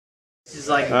This is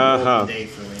like a golden day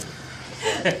for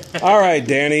me. All right,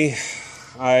 Danny.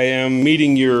 I am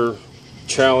meeting your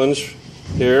challenge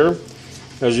here.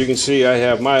 As you can see, I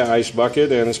have my ice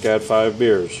bucket and it's got 5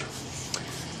 beers.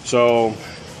 So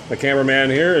the cameraman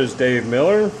here is Dave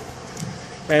Miller.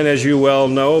 And as you well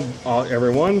know,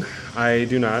 everyone, I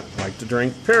do not like to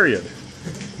drink, period.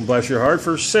 Bless your heart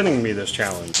for sending me this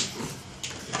challenge.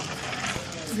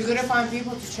 You're going to find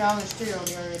people to challenge too.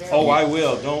 Oh, I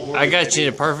will. Don't worry. I got you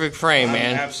in a perfect frame,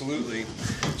 man. Absolutely.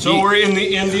 So we're in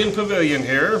the Indian Pavilion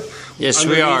here. Yes,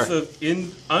 we are.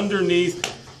 Underneath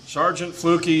Sergeant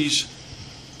Flucke's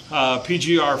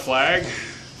PGR flag.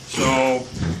 So,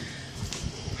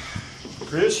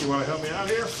 Chris, you want to help me out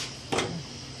here?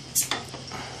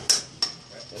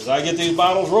 As I get these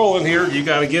bottles rolling here, you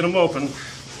got to get them open.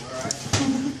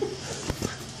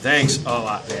 Thanks a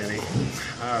lot, Danny.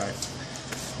 All right.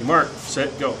 You mark,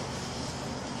 set, go.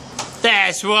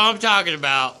 That's what I'm talking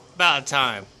about. About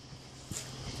time.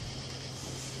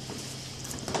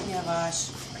 Yeah,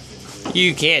 Bosh.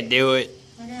 You can't do it.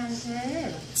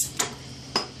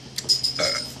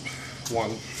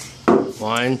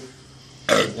 One.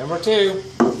 Number 2.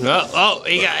 Oh,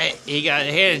 he got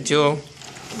it handed to him.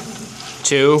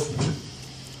 2.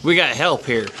 We got help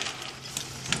here.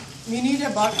 You need a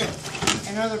bucket.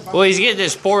 Another bucket. Well, he's getting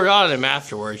this poured on him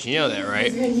afterwards. You know that,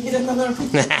 right? He's gonna need another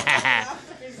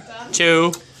bucket.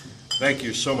 2. Thank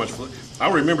you so much.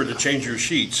 I'll remember to change your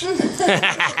sheets when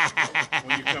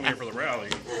you come here for the rally.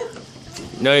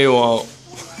 No, you won't.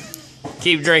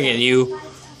 Keep drinking, you.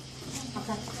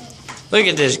 Look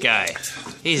at this guy.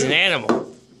 He's an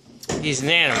animal. He's an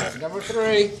animal. Number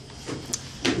 3.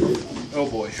 Oh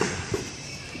boy.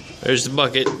 There's the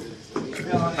bucket.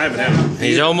 I haven't had it.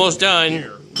 He's almost done.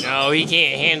 No, he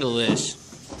can't handle this.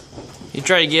 He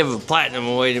tried to give a platinum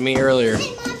away to me earlier.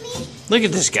 Look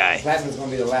at this guy. Platinum's going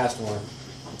to be the last one.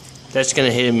 That's going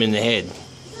to hit him in the head.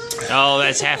 Oh,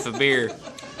 that's half a beer.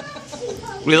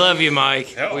 We love you,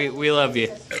 Mike. We love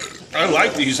you. I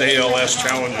like these ALS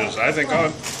challenges. I think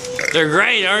they're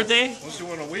great, aren't they? let's do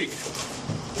one a week.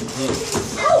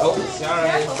 Oh,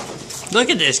 sorry. Look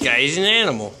at this guy. He's an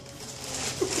animal.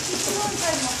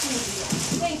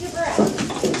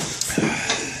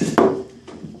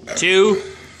 Two.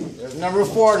 There's number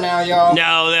 4 now, y'all.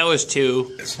 No, that was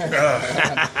 2.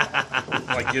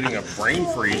 Like getting a brain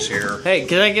freeze here. Hey,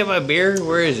 can I get my beer?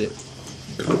 Where is it?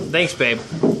 Thanks, babe.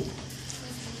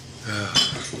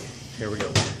 Here we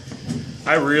go.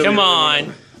 I really Come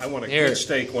on. I want a Here. good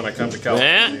steak when I come to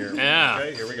California. Here. Yeah.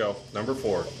 Okay, here we go. Number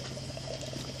 4.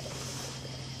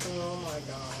 Oh my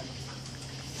God.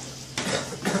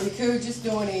 You could just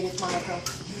donate it, Michael.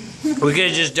 We could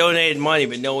have just donated money,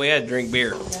 but no, we had to drink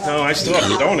beer. No, I still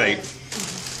have to donate.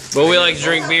 But we like to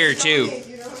drink beer, too.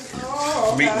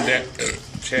 Meeting that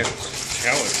challenge.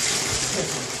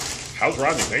 How's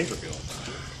Rodney Dangerfield?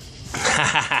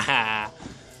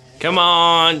 Come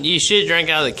on. You should drink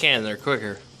out of the can. They're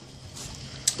quicker.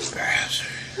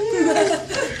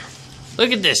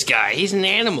 Look at this guy. He's an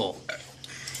animal.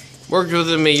 Worked with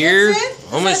him a year.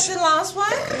 Almost. Is that the last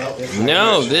one?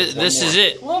 No, this is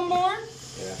it. One more?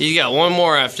 He's got one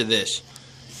more after this.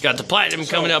 Got the platinum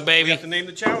coming up, baby. We have to name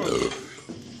the challenge.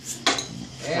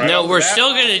 No, we're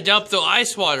still gonna dump the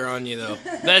ice water on you, though.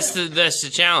 That's the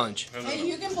challenge. Hey,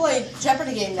 you can play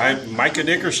Jeopardy game now. I'm Micah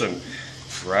Dickerson,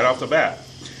 right off the bat.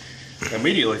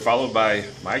 Immediately followed by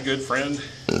my good friend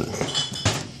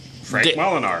Frank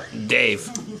Molinar. Dave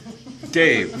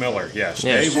Miller. Yes.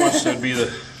 Yes. Dave wants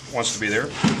to be there.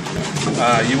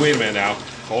 You wait a minute now.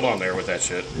 Hold on there with that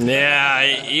shit. Yeah,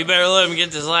 you better let him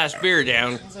get this last beer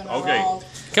down. Okay.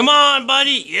 Come on,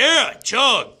 buddy. Yeah,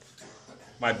 chug.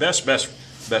 My best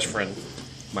friend,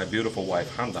 my beautiful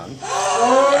wife, Handan.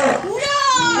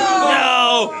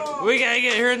 No! We gotta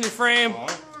get her in the frame.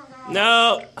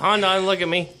 No, Handan, look at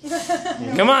me.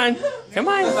 Come on.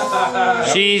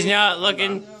 She's not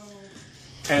looking.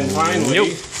 And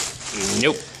finally,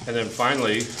 Nope. And then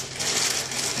finally,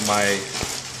 my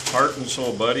heart and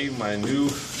soul buddy, my new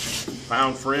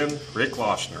found friend, Rick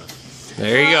Lochner.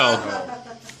 There you go.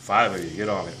 5 of you, get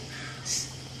on it.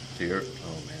 Dear,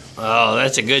 oh man. Oh,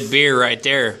 that's a good beer right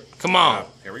there. Come on.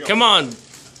 Here we go. Come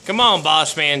on,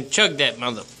 boss man. Chug that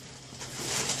mother.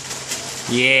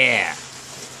 Yeah.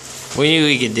 We knew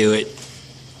we could do it.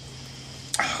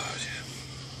 Oh,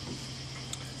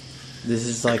 This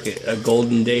is like a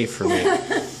golden day for me.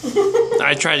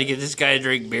 I tried to get this guy to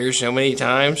drink beer so many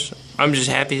times. I'm just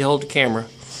happy to hold the camera.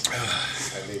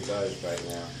 I'd be buzzed right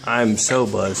now. I'm so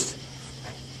buzzed.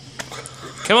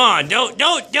 Come on, don't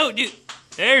do.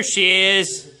 There she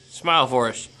is. Smile for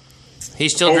us.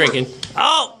 He's still drinking.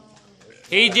 Oh,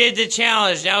 he did the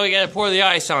challenge. Now we got to pour the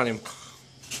ice on him.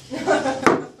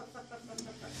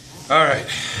 All right.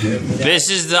 This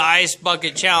is the ice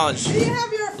bucket challenge.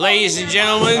 Ladies and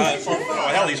gentlemen, Oh,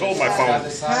 hell, he's holding my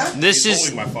phone. this He's is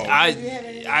holding my phone.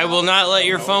 I will not let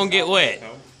your phone get wet.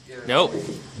 Nope.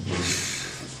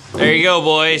 There you go,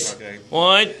 boys. Okay.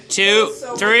 1, 2,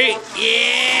 3.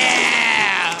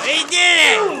 Yeah! He did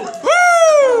it!